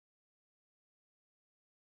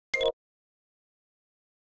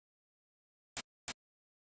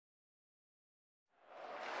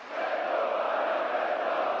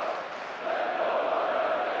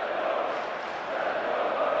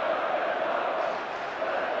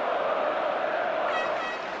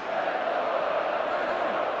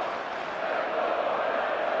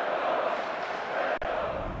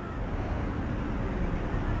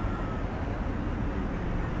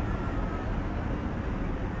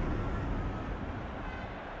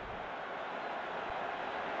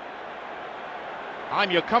I'm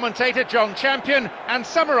your commentator, John Champion, and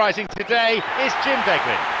summarising today is Jim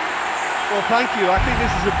Beglin. Well, thank you. I think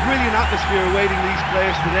this is a brilliant atmosphere awaiting these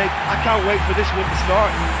players today. I can't wait for this one to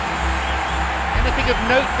start. Anything of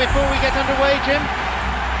note before we get underway, Jim?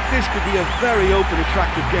 This could be a very open,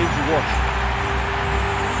 attractive game to watch.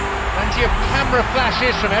 Plenty of camera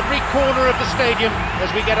flashes from every corner of the stadium as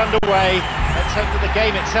we get underway. Let's hope that the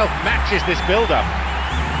game itself matches this build-up.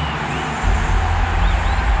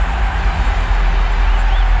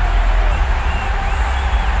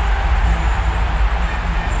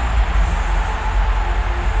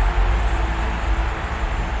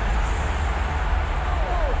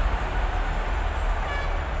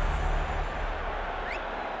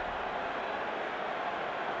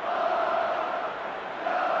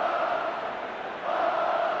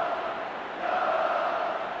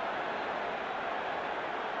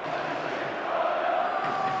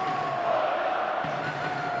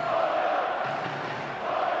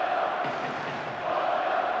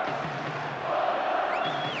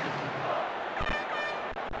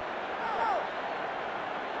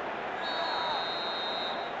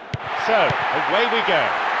 So, away we go.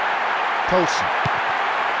 Chousen.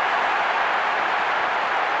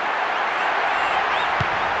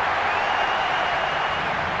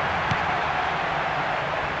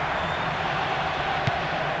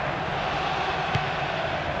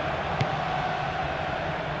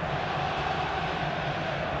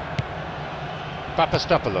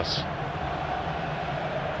 Papastopoulos.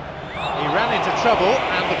 He ran into trouble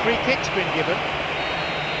and the free kick's been given.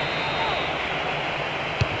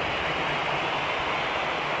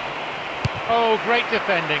 Oh, great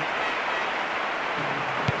defending.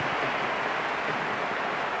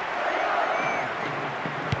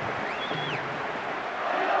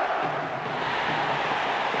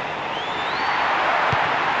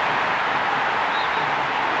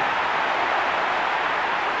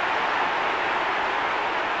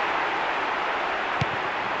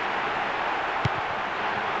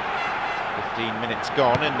 Minutes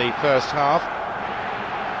gone in the first half.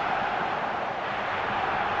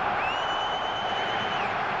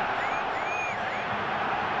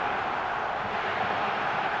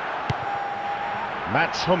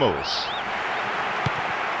 Mats Hummels.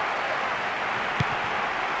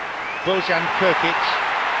 Bojan Krkić.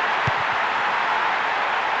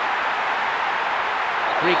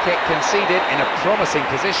 Free kick conceded in a promising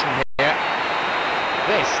position here.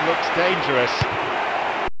 This looks dangerous.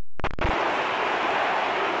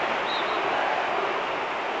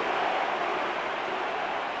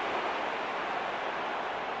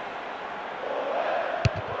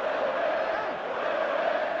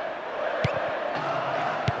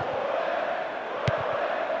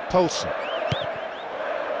 Chousen.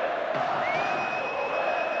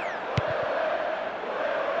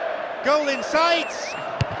 Goal in sight!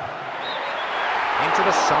 Into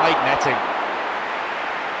the side netting.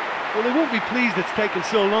 Well, they won't be pleased it's taken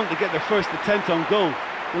so long to get their first attempt on goal.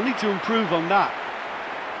 They'll need to improve on that.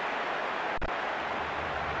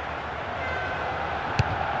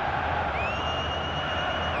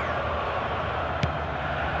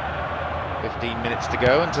 Minutes to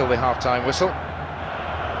go until the half-time whistle.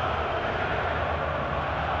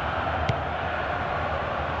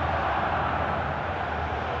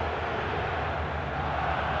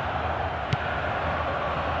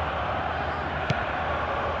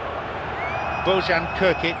 Bojan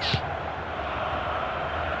Krkić.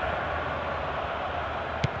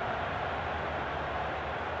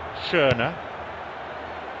 Schöne.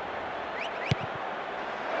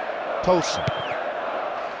 Chousen.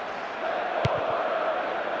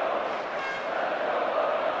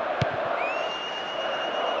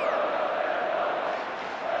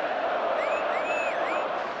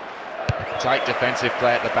 Tight defensive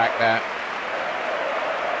play at the back there.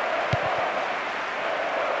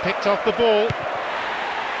 Picked off the ball.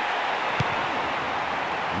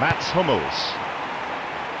 Mats Hummels.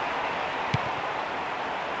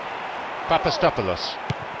 Papastopoulos.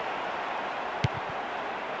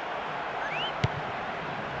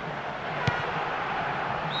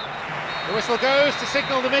 The whistle goes to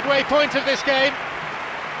signal the midway point of this game.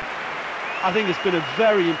 I think it's been a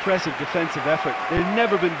very impressive defensive effort. They've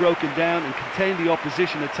never been broken down and contained the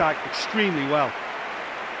opposition attack extremely well.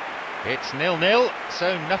 It's 0-0,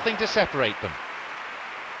 so nothing to separate them.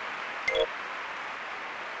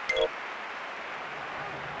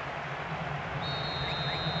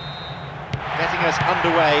 Getting us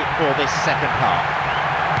underway for this second half.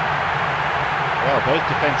 Well, both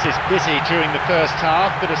defences busy during the first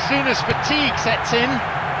half, but as soon as fatigue sets in,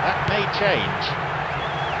 that may change.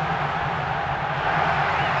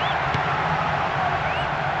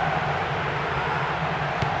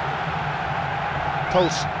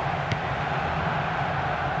 pulse.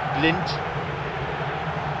 Blind.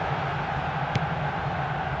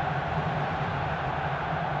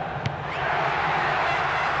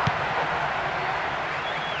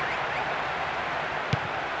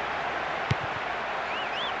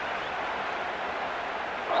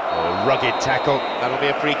 Oh, rugged tackle. That'll be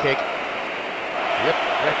a free kick. Yep,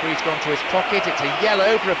 referee's gone to his pocket. It's a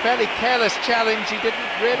yellow for a fairly careless challenge he didn't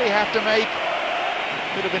really have to make.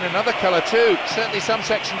 Could have been another colour too. Certainly some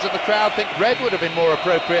sections of the crowd think red would have been more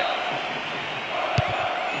appropriate.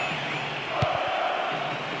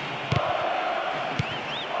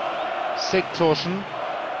 Chousen.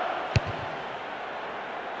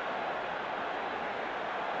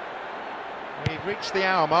 We've reached the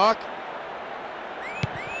hour mark.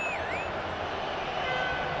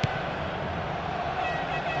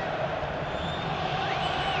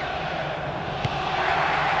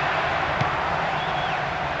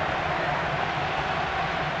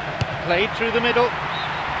 Played through the middle.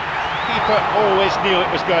 Keeper always knew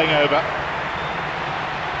it was going over.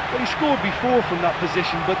 Well, he scored before from that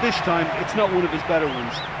position, but this time it's not one of his better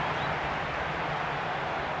ones.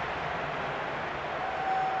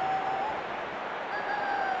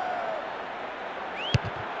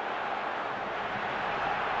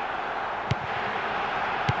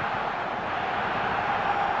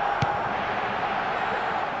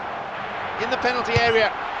 In the penalty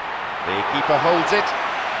area. The keeper holds it.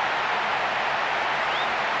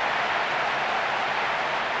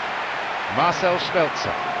 Marcel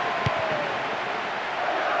Schmelzer.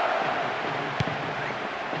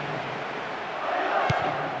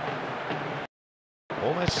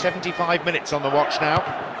 Almost 75 minutes on the watch now.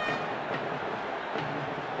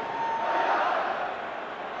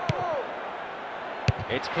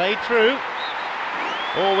 It's played through.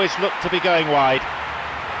 Always looked to be going wide.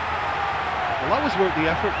 Well, that was worth the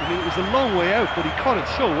effort. I mean, it was a long way out, but he caught it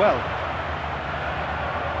so well.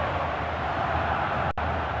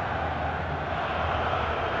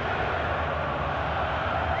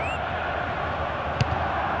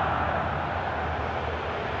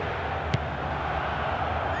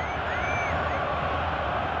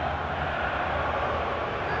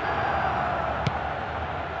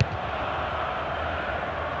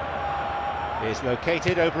 Is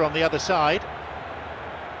located over on the other side.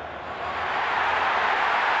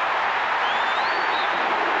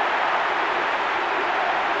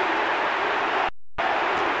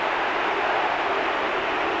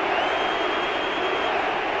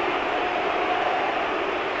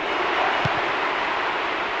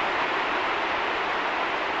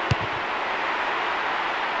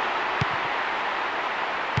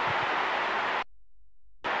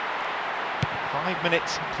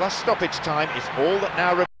 Minutes plus stoppage time is all that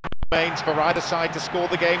now remains for either side to score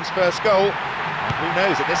the game's first goal. And who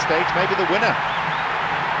knows, at this stage, maybe the winner.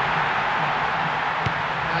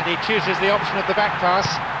 And he chooses the option of the back pass.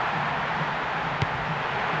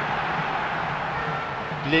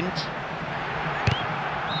 Blind.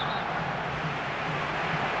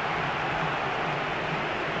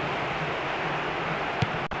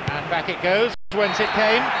 And back it goes, whence it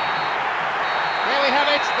came. There we have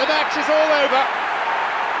it, the match is all over.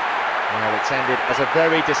 Well, it's ended as a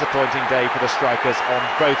very disappointing day for the strikers on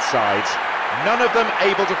both sides. None of them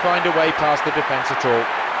able to find a way past the defence at all.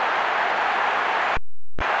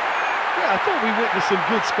 Yeah, I thought we witnessed some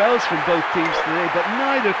good spells from both teams today, but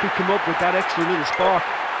neither could come up with that extra little spark.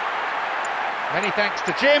 Many thanks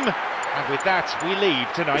to Jim, and with that we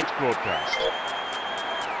leave tonight's broadcast.